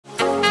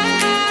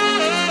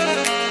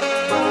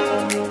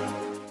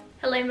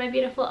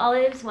beautiful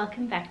olives,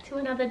 welcome back to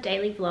another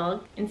daily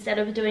vlog. Instead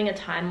of doing a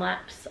time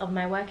lapse of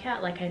my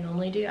workout like I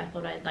normally do, I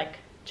thought I'd like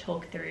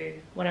talk through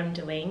what I'm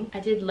doing.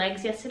 I did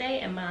legs yesterday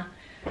and my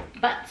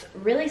butt's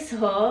really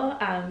sore,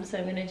 so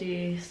I'm gonna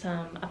do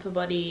some upper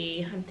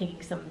body, I'm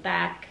thinking some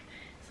back,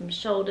 some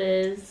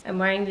shoulders. I'm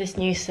wearing this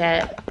new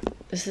set.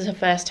 This is the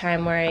first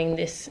time wearing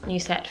this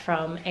new set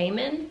from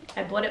Eamon.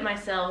 I bought it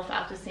myself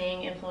after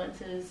seeing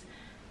influencers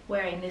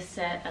wearing this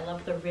set. I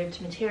love the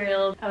ribbed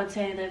material. I would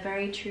say they're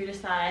very true to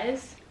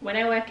size. When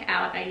I work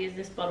out, I use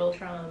this bottle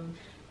from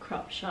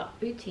Crop Shop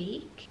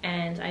Boutique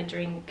and I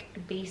drink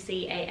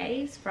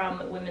BCAAs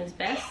from Women's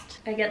Best.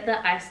 I get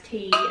the iced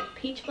tea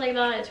peach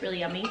flavor. It's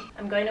really yummy.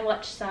 I'm going to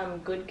watch some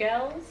Good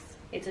Girls.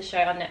 It's a show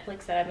on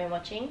Netflix that I've been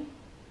watching.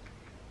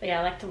 But yeah,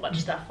 I like to watch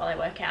stuff while I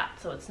work out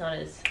so it's not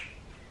as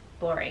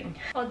boring.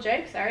 Oh,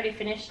 jokes, I already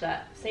finished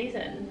that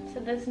season, so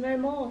there's no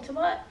more to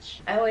watch.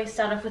 I always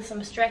start off with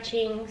some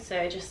stretching,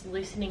 so just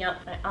loosening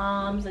up my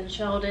arms and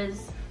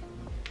shoulders.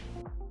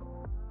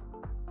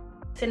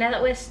 So now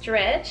that we're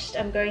stretched,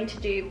 I'm going to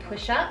do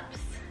push-ups,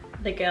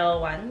 the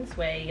girl ones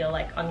where you're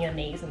like on your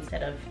knees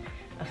instead of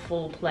a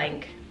full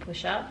plank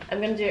push-up.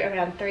 I'm going to do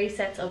around 3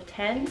 sets of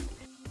 10.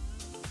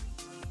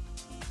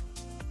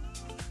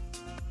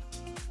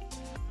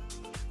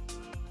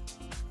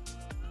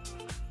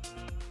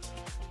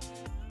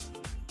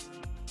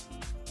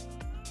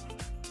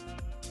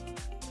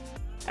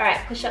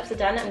 Alright, push-ups are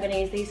done. I'm going to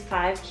use these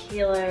 5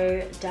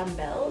 kilo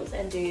dumbbells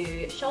and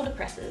do shoulder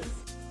presses.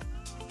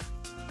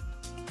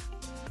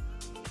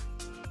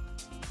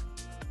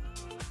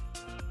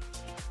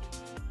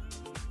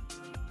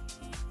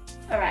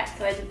 Alright,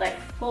 so I did like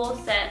 4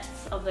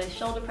 sets of those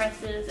shoulder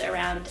presses,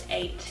 around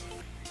 8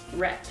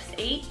 reps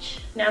each.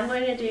 Now I'm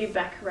going to do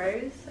back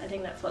rows, I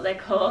think that's what they're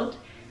called,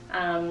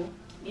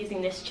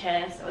 using this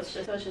chair. So it's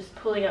just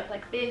pulling up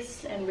like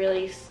this and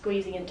really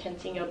squeezing and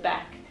tensing your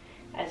back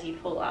as you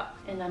pull up.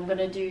 And I'm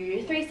gonna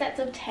do 3 sets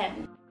of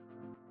 10.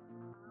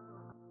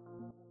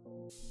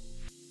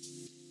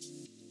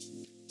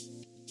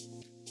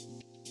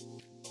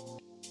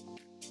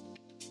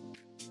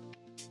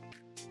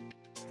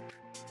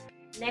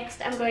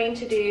 Next, I'm going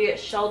to do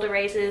shoulder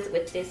raises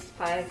with this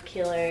 5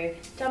 kilo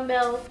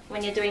dumbbell.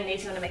 When you're doing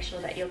these, you want to make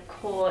sure that your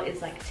core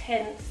is like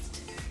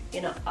tensed.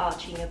 You're not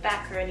arching your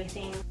back or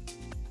anything.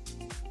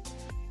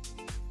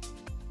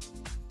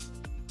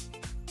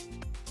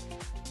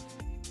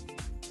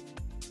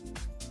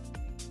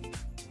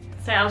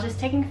 So I was just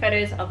taking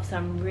photos of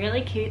some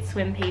really cute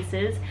swim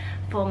pieces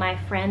for my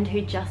friend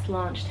who just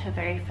launched her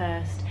very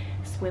first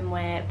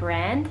swimwear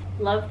brand.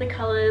 Love the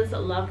colors,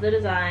 love the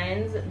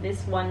designs.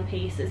 This one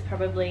piece is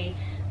probably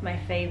my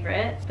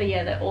favorite. But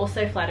yeah, they're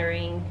also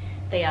flattering.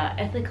 They are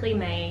ethically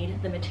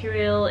made. The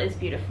material is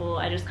beautiful.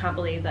 I just can't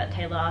believe that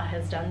Taylor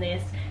has done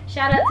this.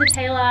 Shout out to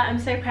Taylor, I'm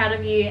so proud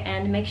of you,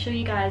 and make sure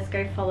you guys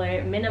go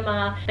follow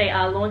Minima. They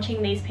are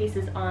launching these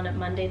pieces on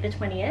Monday the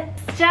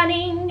 20th.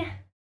 Stunning!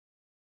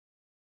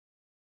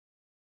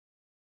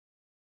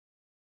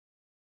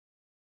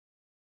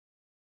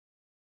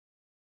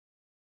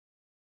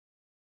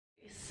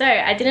 So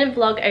I didn't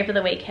vlog over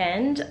the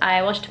weekend.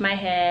 I washed my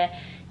hair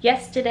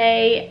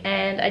yesterday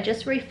and I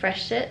just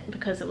refreshed it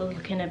because it was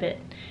looking a bit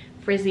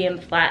frizzy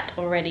and flat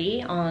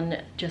already on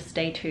just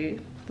day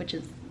 2, which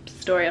is the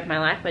story of my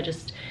life. I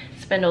just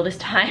spend all this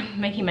time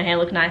making my hair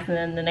look nice and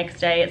then the next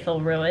day it's all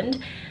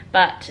ruined.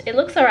 But it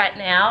looks alright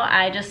now.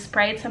 I just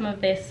sprayed some of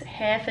this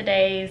Hair for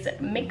Days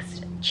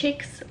Mixed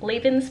Chicks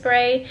leave-in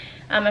spray.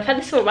 I've had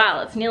this for a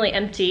while, it's nearly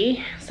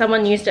empty.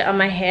 Someone used it on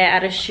my hair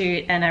at a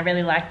shoot and I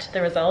really liked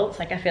the results.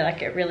 Like, I feel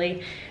like it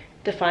really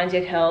defines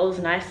your curls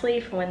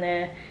nicely for when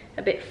they're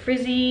a bit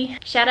frizzy.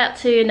 Shout out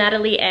to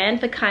Natalie Ann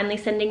for kindly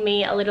sending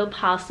me a little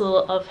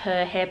parcel of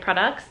her hair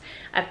products.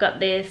 I've got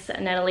this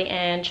Natalie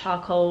Ann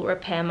charcoal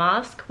repair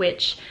mask,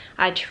 which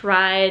I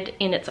tried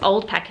in its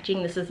old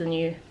packaging. This is the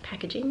new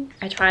packaging.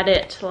 I tried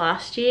it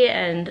last year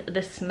and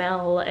the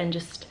smell and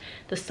just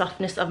the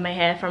softness of my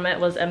hair from it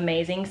was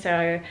amazing.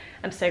 So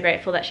I'm so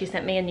grateful that she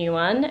sent me a new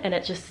one, and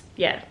it just,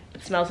 yeah,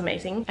 it smells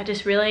amazing. I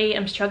just really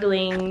am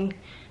struggling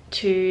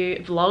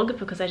to vlog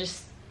because I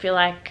just feel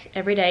like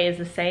every day is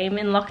the same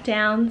in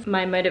lockdowns.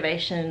 My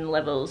motivation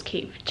levels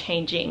keep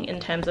changing in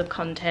terms of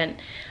content.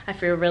 I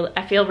feel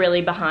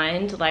really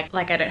behind, like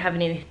I don't have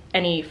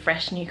any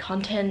fresh new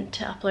content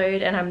to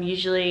upload, and I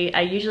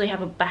usually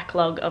have a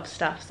backlog of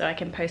stuff so I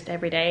can post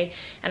every day,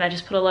 and I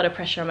just put a lot of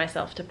pressure on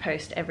myself to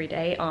post every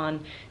day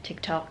on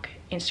TikTok,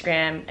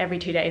 Instagram, every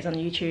 2 days on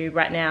YouTube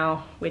right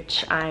now,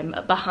 which I'm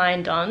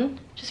behind on.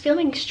 Just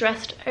feeling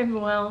stressed,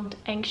 overwhelmed,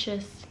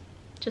 anxious.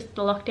 Just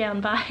the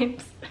lockdown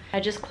vibes. I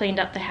just cleaned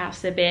up the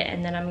house a bit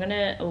and then I'm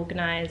gonna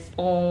organize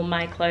all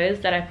my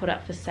clothes that I put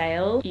up for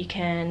sale. You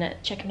can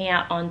check me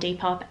out on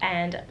Depop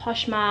and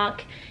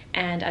Poshmark,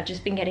 and I've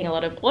just been getting a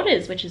lot of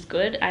orders, which is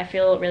good. I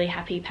feel really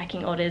happy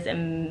packing orders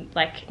and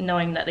like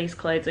knowing that these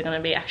clothes are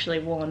gonna be actually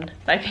worn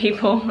by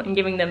people and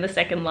giving them a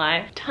second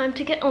life. Time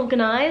to get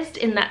organized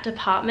in that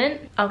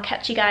department. I'll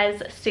catch you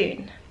guys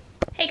soon.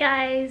 Hey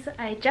guys,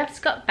 I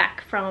just got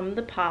back from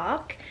the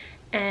park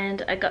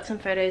And I got some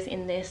photos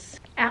in this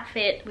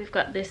outfit. We've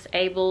got this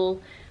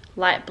Able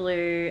light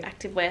blue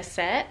activewear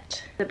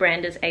set. The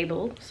brand is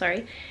Able,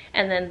 sorry.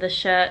 And then the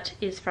shirt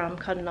is from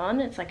Cotton On.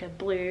 It's like a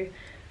blue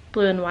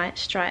and white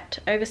striped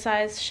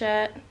oversized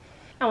shirt.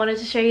 I wanted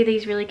to show you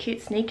these really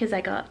cute sneakers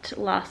I got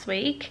last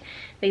week.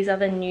 These are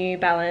the New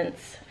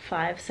Balance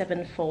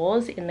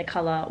 574s in the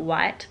color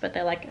white, but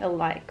they're like a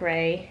light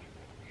gray.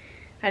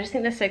 I just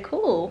think they're so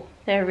cool.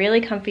 They're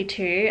really comfy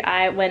too.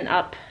 I went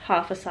up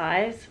half a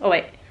size. Oh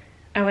wait,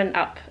 I went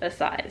up a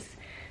size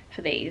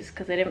for these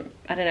because I don't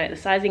know, the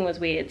sizing was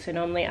weird. So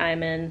normally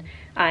I'm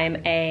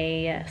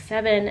a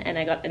 7 and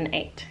I got an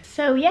 8.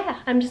 So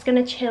yeah, I'm just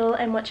gonna chill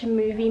and watch a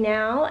movie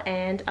now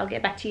and I'll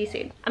get back to you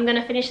soon. I'm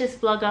gonna finish this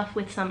vlog off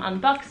with some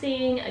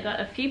unboxing. I got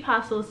a few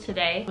parcels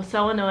today. It was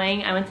so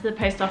annoying. I went to the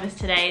post office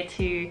today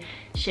to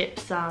ship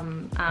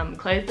some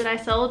clothes that I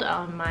sold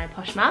on my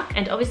Poshmark,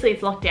 and obviously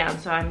it's locked down,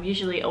 so I'm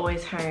usually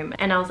always home.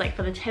 And I was like,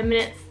 for the 10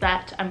 minutes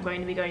that I'm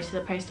going to be going to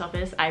the post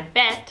office, I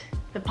bet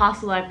the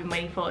parcel I've been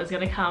waiting for is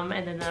gonna come,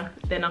 and then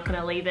they're not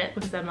gonna leave it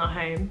because I'm not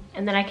home.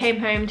 And then I came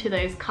home to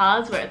those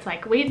cards where it's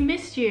like, we've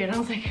missed you, and I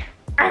was like,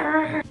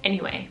 argh.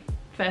 Anyway,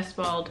 first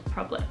world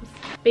problems.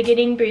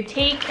 Beginning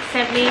Boutique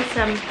sent me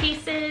some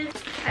pieces.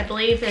 I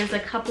believe there's a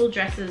couple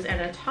dresses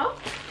and a top.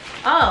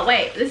 Oh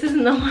wait, this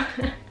isn't the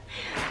one.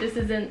 This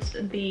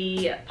isn't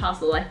the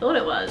parcel I thought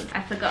it was.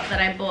 I forgot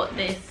that I bought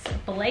this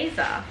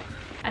blazer.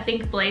 I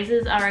think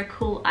blazers are a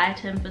cool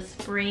item for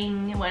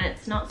spring when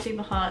it's not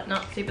super hot,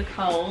 not super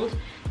cold.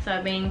 So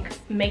I've been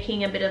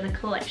making a bit of a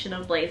collection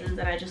of blazers,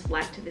 and I just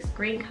liked this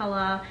green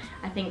color.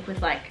 I think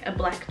with like a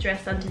black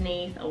dress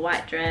underneath, a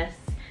white dress,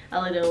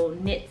 a little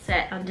knit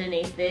set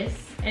underneath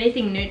this.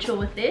 Anything neutral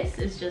with this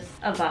is just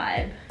a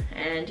vibe.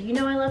 And you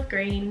know I love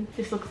green.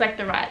 This looks like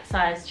the right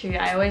size too.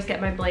 I always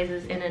get my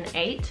blazers in an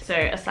 8, so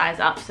a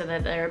size up, so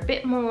that they're a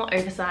bit more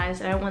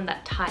oversized. I don't want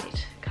that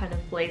tight kind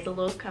of blazer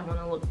look. I want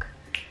to look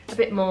a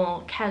bit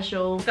more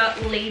casual.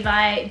 Got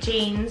Levi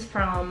jeans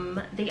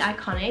from The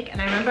Iconic,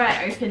 and I remember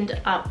I opened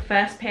up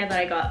first pair that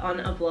I got on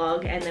a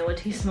vlog and they were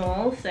too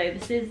small, so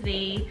this is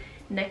the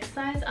next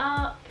size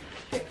up.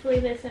 Hopefully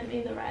they sent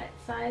me the right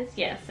size.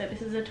 Yeah, so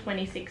this is a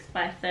 26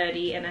 by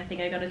 30 and I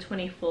think I got a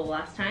 24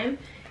 last time,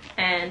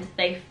 and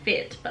they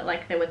fit, but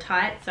like they were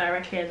tight, so I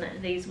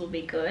reckon these will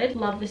be good.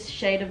 Love this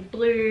shade of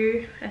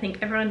blue. I think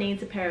everyone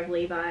needs a pair of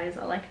Levi's.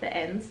 I like the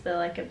ends, they're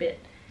like a bit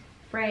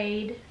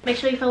frayed. Make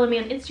sure you follow me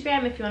on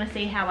Instagram if you want to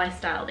see how I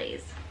style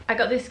these. I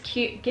got this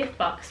cute gift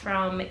box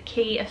from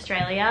Key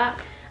Australia,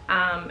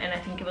 and I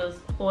think it was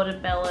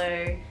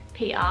Portobello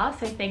PR,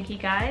 so thank you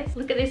guys.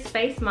 Look at this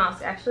face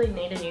mask. I actually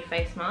need a new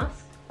face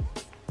mask.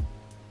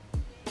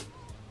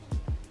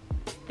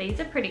 These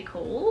are pretty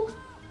cool.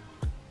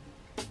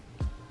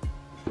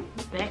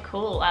 They're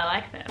cool, I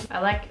like them. I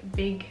like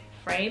big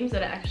frames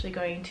that are actually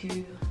going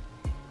to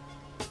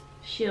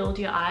shield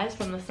your eyes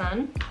from the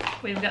sun.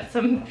 We've got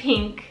some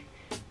pink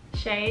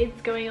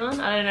shades going on.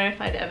 I don't know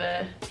if I'd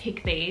ever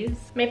pick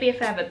these. Maybe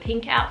if I have a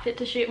pink outfit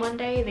to shoot one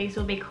day, these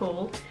will be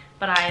cool.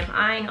 But I am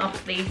eyeing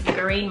off these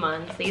green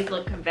ones. These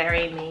look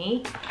very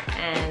me,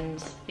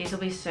 and these will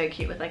be so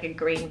cute with like a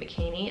green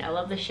bikini. I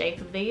love the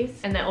shape of these,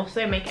 and they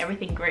also make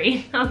everything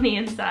green on the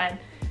inside.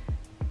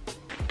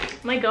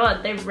 Oh my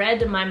god, they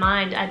read my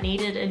mind. I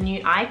needed a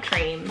new eye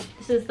cream.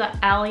 This is the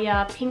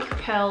Alia Pink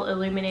Pearl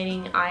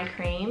Illuminating Eye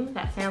Cream.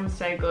 That sounds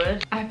so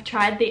good. I've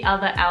tried the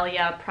other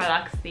Alia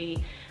products. The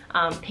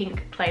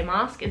pink clay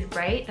mask is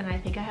great, and I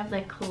think I have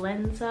their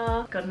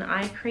cleanser. Got an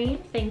eye cream,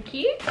 thank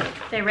you.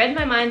 They read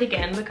my mind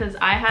again because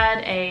I had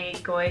a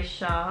gua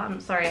sha.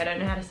 I'm sorry, I don't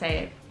know how to say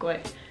it.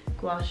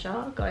 Gua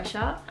sha.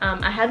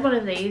 I had one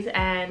of these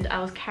and I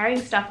was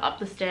carrying stuff up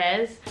the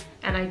stairs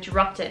and I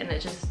dropped it and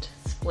it just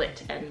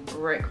split and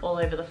broke all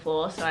over the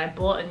floor, so I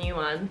bought a new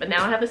one, but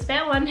now I have a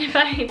spare one if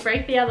I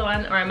break the other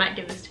one, or I might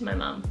give this to my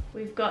mum.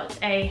 We've got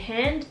a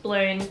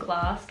hand-blown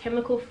glass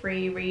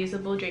chemical-free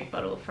reusable drink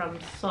bottle from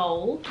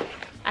Seoul.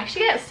 I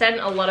actually get sent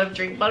a lot of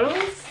drink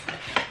bottles,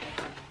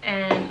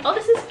 and oh,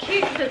 this is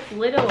cute because it's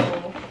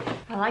little.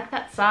 I like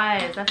that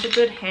size. That's a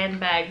good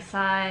handbag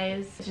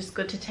size. It's just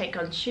good to take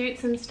on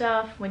shoots and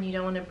stuff when you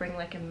don't want to bring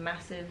like a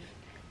massive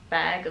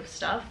bag of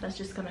stuff. That's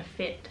just gonna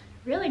fit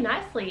really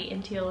nicely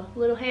into your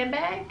little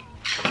handbag.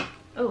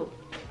 Oh,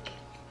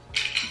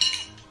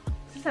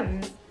 is this a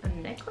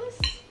necklace?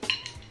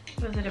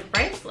 Or is it a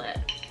bracelet?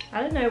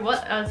 I don't know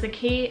what. Oh, it's a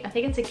key. I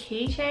think it's a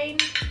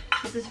keychain.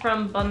 This is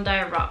from Bondi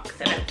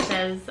Rocks and it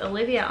says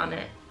Olivia on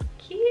it.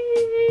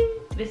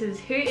 Cute. This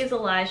is Who is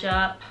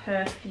Elijah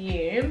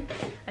perfume.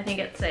 I think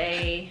it's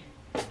a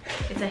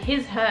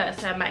his her,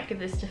 so I might give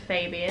this to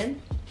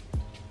Fabian.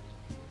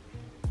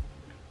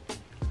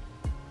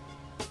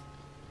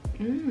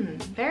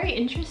 Very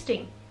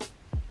interesting.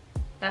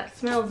 That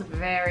smells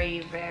very,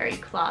 very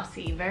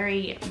classy,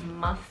 very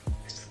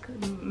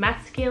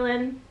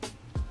masculine.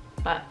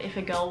 But if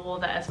a girl wore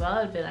that as well,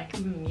 I'd be like,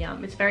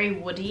 yum. It's very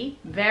woody,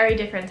 very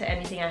different to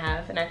anything I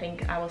have, and I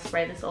think I will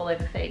spray this all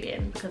over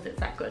Fabian because it's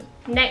that good.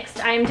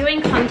 Next, I'm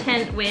doing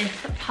content with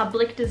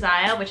Public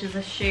Desire, which is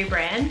a shoe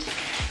brand.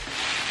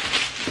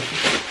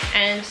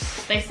 And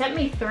They sent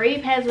me 3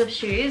 pairs of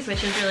shoes,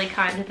 which is really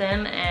kind of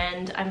them,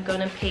 and I'm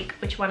gonna pick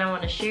which one I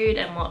want to shoot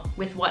and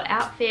with what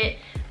outfit.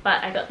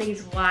 But I got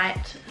these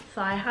white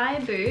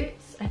thigh-high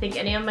boots. I think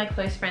any of my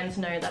close friends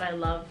know that I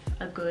love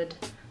a good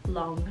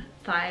long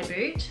thigh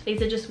boot.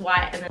 These are just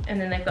white,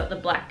 and then they've got the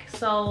black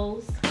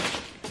soles.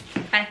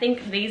 I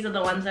think these are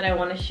the ones that I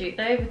want to shoot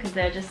though, because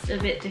they're just a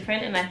bit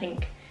different, and I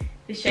think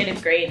this shade of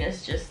green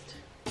is just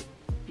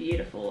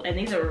beautiful. And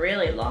these are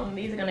really long.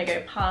 These are gonna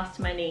go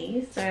past my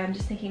knees. So I'm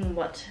just thinking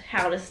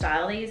how to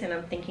style these, and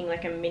I'm thinking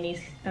like a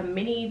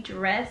mini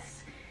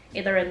dress,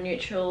 either a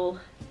neutral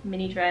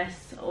mini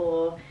dress,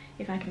 or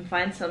if I can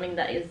find something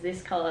that is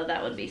this color,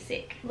 that would be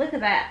sick. Look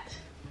at that.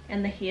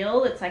 And the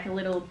heel, it's like a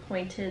little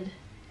pointed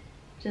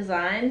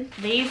design.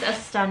 These are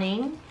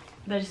stunning.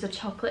 They're just a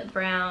chocolate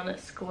brown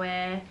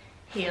square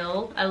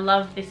heel. I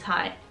love this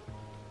height.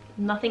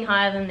 Nothing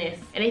higher than this.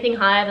 Anything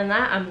higher than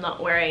that, I'm not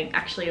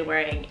actually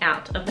wearing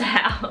out of the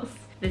house.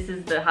 This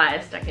is the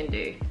highest I can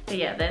do. But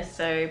yeah, they're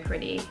so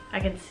pretty. I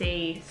can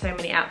see so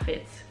many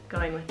outfits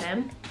going with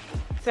them.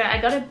 So I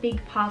got a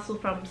big parcel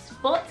from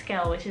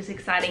Sportsgirl, which is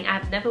exciting.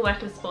 I've never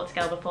worked with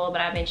Sportsgirl before,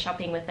 but I've been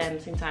shopping with them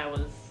since I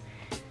was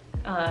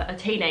a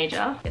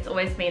teenager. It's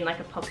always been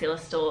like a popular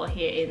store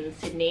here in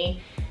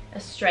Sydney,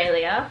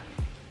 Australia.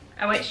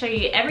 I won't show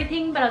you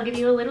everything, but I'll give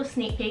you a little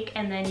sneak peek,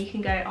 and then you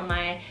can go on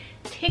my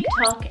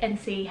TikTok and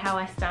see how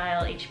I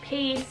style each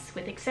piece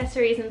with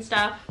accessories and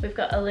stuff. We've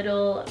got a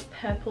little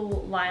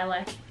purple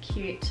lilac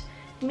cute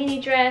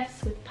mini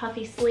dress with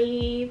puffy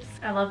sleeves.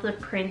 I love the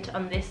print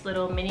on this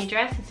little mini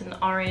dress. It's an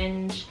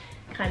orange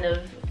kind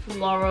of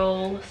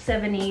floral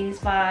 70s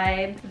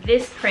vibe.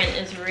 This print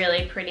is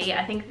really pretty.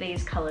 I think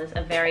these colors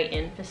are very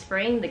in for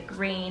spring. The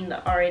green,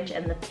 the orange,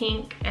 and the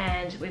pink.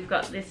 And we've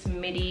got this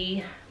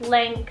midi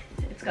length.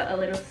 It's got a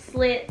little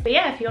slit. But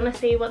yeah, if you want to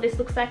see what this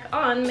looks like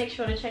on, make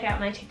sure to check out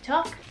my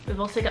TikTok. We've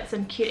also got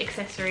some cute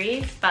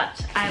accessories,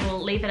 but I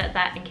will leave it at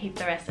that and keep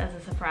the rest as a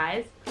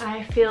surprise.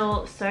 I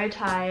feel so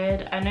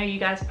tired. I know you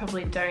guys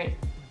probably don't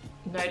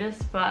notice,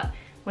 but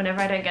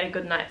whenever I don't get a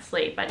good night's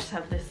sleep, I just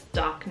have this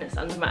darkness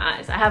under my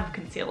eyes. I have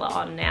concealer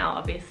on now,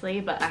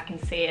 obviously, but I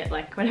can see it.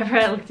 Like, whenever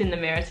I looked in the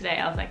mirror today,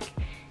 I was like,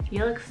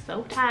 you look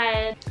so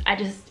tired. I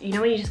just, you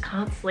know when you just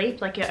can't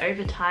sleep, like you're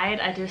overtired?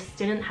 I just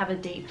didn't have a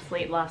deep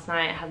sleep last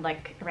night. I had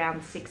like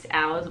around 6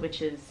 hours,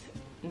 which is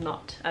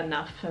not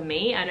enough for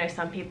me. I know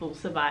some people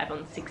survive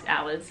on 6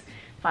 hours,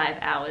 5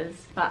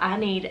 hours, but I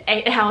need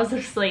 8 hours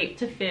of sleep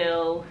to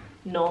feel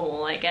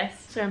normal, I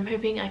guess. So I'm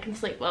hoping I can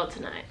sleep well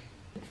tonight.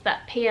 It's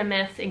that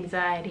PMS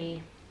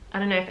anxiety. I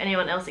don't know if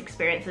anyone else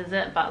experiences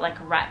it, but like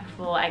right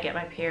before I get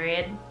my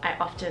period, I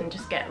often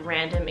just get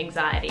random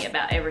anxiety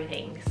about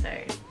everything, so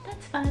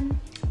that's fun.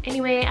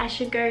 Anyway, I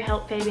should go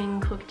help Fabian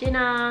cook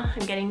dinner.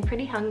 I'm getting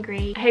pretty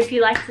hungry. I hope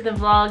you liked the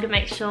vlog.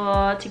 Make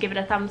sure to give it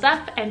a thumbs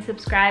up and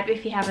subscribe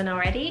if you haven't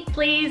already.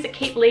 Please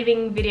keep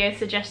leaving video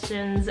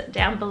suggestions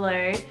down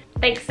below.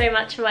 Thanks so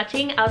much for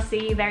watching. I'll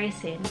see you very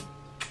soon.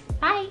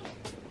 Bye!